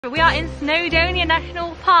We are in Snowdonia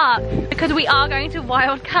National Park because we are going to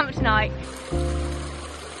wild camp tonight.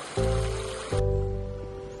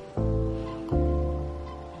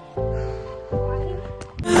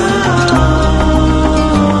 Even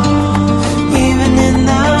in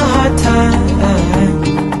the hard times,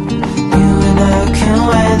 you and I can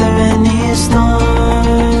weather any storm.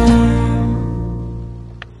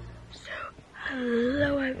 So,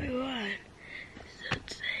 hello everyone. So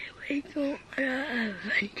today we go on an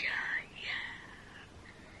adventure.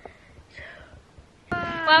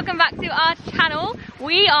 Welcome back to our channel.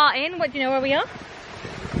 We are in, what do you know where we are?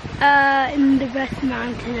 In the best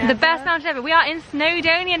mountain ever. The best mountain ever. We are in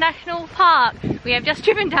Snowdonia National Park. We have just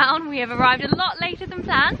driven down. We have arrived a lot later than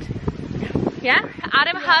planned. Yeah?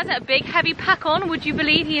 Adam has a big heavy pack on. Would you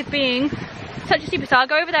believe he is being such a superstar?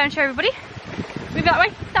 Go over there and show everybody. Move that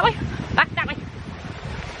way, back that way.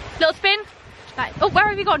 Little spin. Right. Oh, where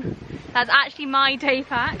have you gone? That's actually my day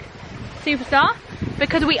pack. Superstar.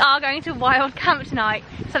 Because we are going to wild camp tonight.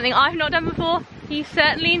 Something I've not done before. He's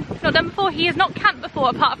certainly not done before. He has not camped before,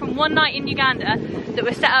 apart from one night in Uganda that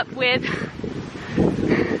was set up with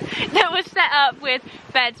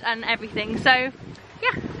beds and everything. So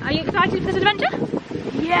yeah, are you excited for this adventure?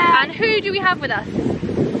 Yeah. And who do we have with us?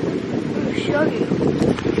 I'll show you.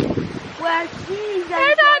 Well, she's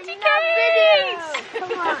There's Auntie Kate!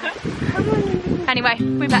 Come on. Come on. Anyway,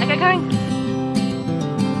 we better get going.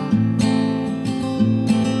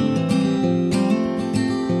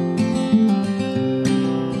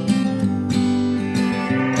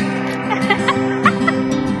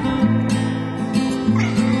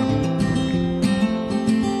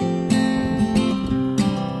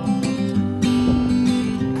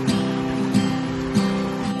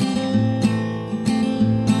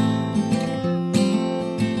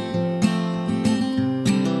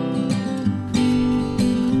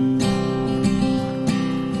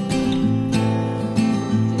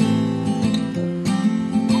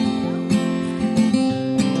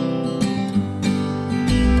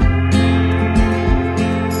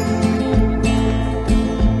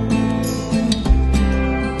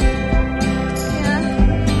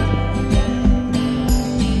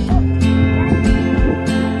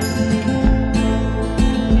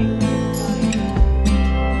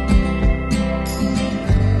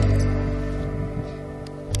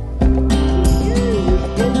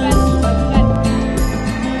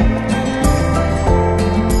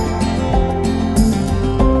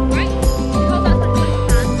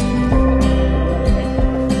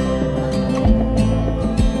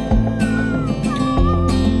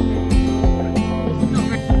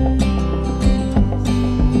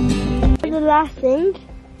 Last thing.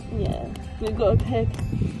 Yeah, we've got a pig.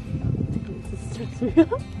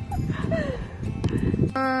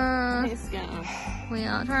 We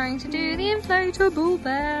are trying to do the inflatable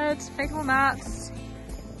beds, inflatable mats.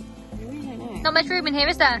 Not much room in here,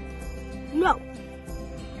 is there? No.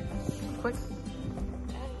 Quick.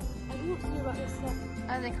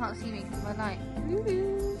 Oh, they can't see me because of my light. I'm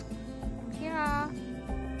here.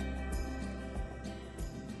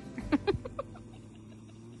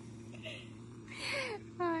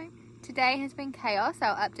 Right. Today has been chaos.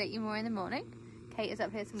 I'll update you more in the morning. Kate is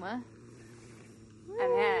up here somewhere.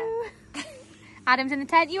 I'm here. Adam's in the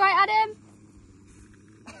tent. You right, Adam?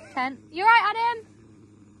 Tent. You right, Adam?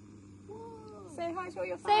 Say hi to all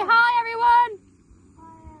your fans. Say hi, everyone.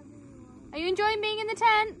 Hi, everyone. Are you enjoying being in the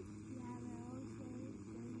tent?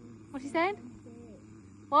 What's he saying?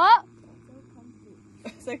 What?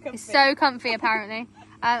 So comfy. It's so comfy, apparently.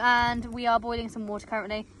 And we are boiling some water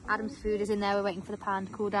currently. Adam's food is in there. We're waiting for the pan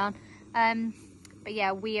to cool down. But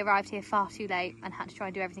yeah, we arrived here far too late and had to try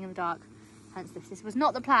and do everything in the dark. Hence this was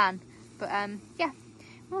not the plan. But yeah,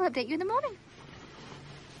 we'll update you in the morning.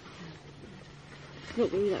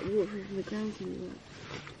 Look, we like water from the ground and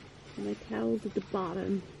my towels at the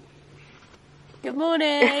bottom. Good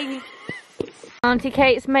morning. Auntie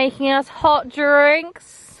Kate's making us hot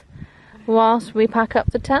drinks whilst we pack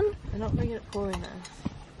up the tent. We're not very good at pouring this.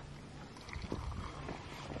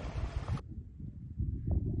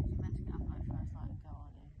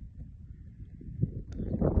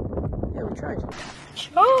 Yeah, we tried.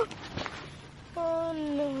 Oh. Oh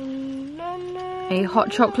no, no, no. A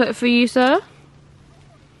hot chocolate for you, sir.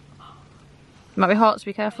 Might be hot, so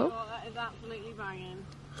be careful. Oh, that is absolutely banging.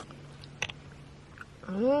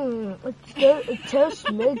 It's so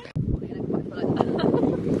smooth.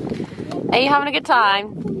 Are you having a good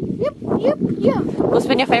time? Yep. What's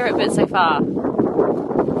been your favourite bit so far? I'm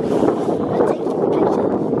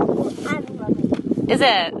loving it. Is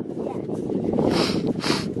it?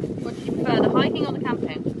 What did you prefer, the hiking or the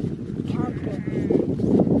camping? Camping.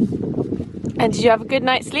 And did you have a good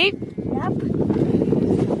night's sleep? Yep.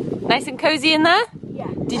 Nice and cozy in there? Yeah.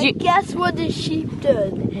 Did you guess what the sheep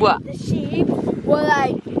did? What? The sheep were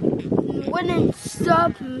like wouldn't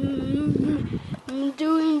stop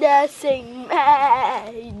doing their thing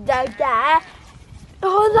like that.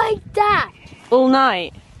 Oh, like that. All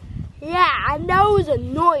night? Yeah, and that was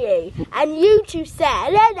annoying. And you two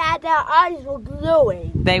said that their eyes were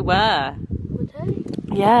glowing. They were. Were they?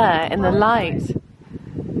 Yeah, in the light.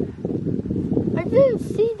 I didn't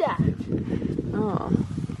see that. Oh.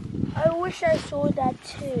 I wish I saw that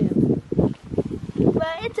too.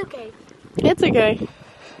 But it's okay. It's okay.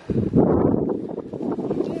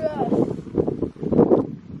 Yes.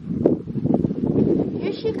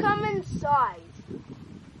 You should come inside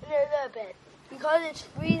in a little bit because it's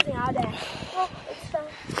freezing out there. Oh, it's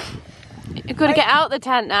fine. You've got to get out the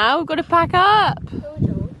tent now. We've got to pack up. No, we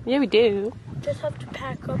don't. Yeah, we do. Just have to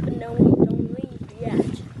pack up and then we don't leave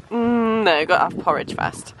yet. No, you've got to have porridge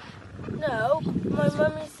first. No, my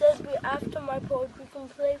mummy says after my porridge we can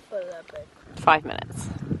play for a little bit. 5 minutes.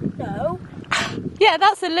 No, Yeah,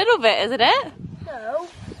 that's a little bit, isn't it? no.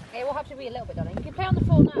 It will have to be a little bit, darling. You can play on the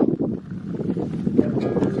floor now.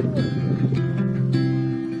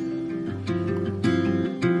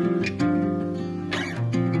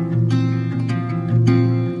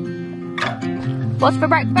 What's for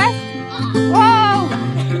breakfast? Whoa!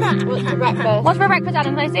 What's for breakfast? What's for breakfast,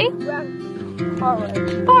 Adam Lacey?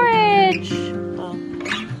 Porridge. Porridge!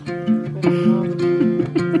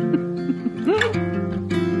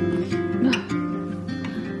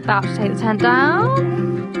 About to take the tent down.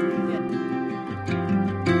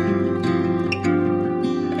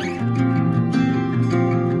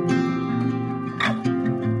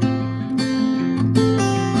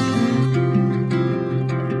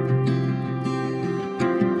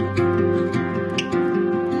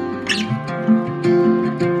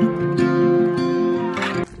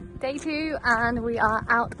 Day 2 and we are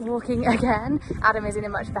out walking again. Adam is in a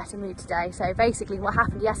much better mood today. So basically what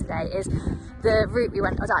happened yesterday is the route we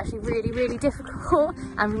went was actually really difficult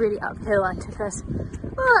and really uphill and took us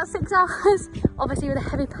about 6 hours. Obviously with a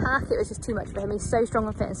heavy pack it was just too much for him. He's so strong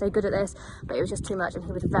and fit and so good at this, but it was just too much and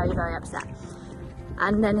he was very upset.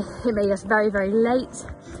 And then it made us very late.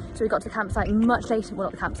 So we got to the campsite much later, well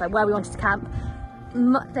not the campsite, where we wanted to camp,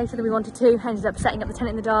 much later than we wanted to. Ended up setting up the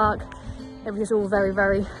tent in the dark. It was just all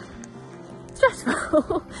very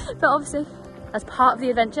stressful. But obviously as part of the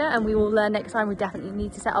adventure, and we will learn next time, we definitely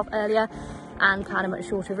need to set off earlier and plan a much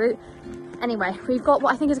shorter route. Anyway, we've got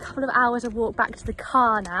what I think is a couple of hours of walk back to the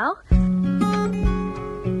car now.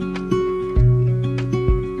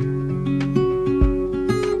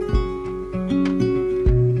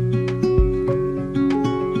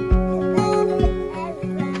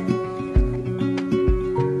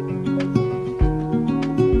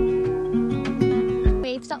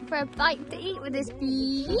 We've stopped for a bite to eat with this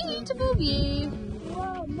beautiful view.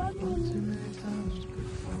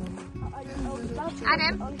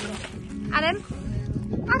 Adam,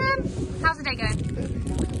 how's the day going?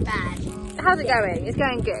 Bad. How's it going? It's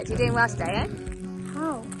going good. You're doing well today, eh?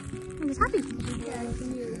 How? I'm just happy.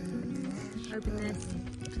 Open this.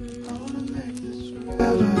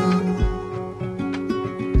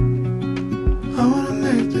 I wanna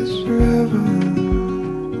make this forever.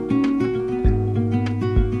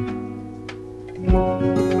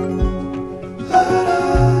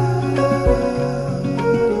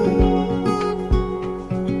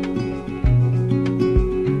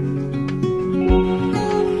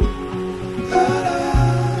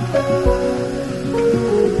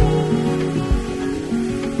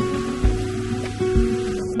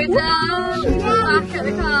 Back at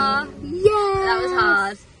the car. Yeah. That was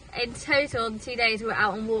hard. In total, the 2 days we were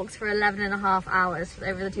out on walks for 11.5 hours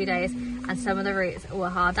over the 2 days, and some of the routes were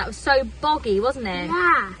hard. That was so boggy, wasn't it?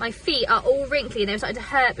 Yeah. My feet are all wrinkly and they were starting to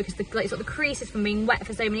hurt because the the creases from being wet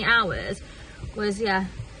for so many hours was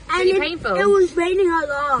really painful. It was raining a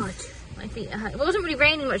lot. My feet hurt. It wasn't really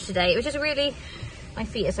raining much today. It was just really, my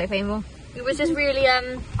feet are so painful. It was just really I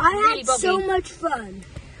really had boggy. so much fun.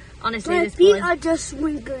 Honestly, My this feet boy. are just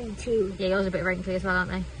wrinkly too. Yeah, yours are a bit wrinkly as well,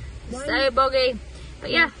 aren't they? So boggy.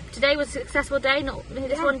 But yeah, today was a successful day. Not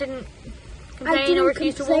this one didn't complain or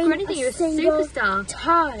refuse to walk or anything. You were a superstar.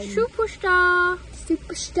 Time. Superstar.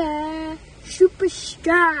 Superstar.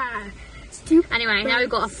 Superstar. Superstar. Anyway, now we've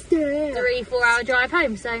got a 3-4 hour drive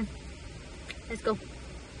home, so let's go.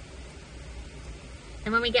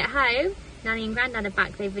 And when we get home, Nanny and Grandad are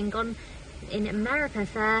back. They've been gone in America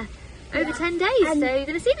for over 10 days, so you're going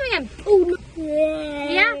to see them again. Oh,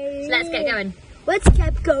 yay. Yeah? So let's get going. Let's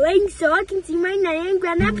keep going so I can see my Nanny and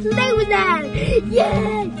Grandad play with them.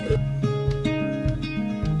 Yay!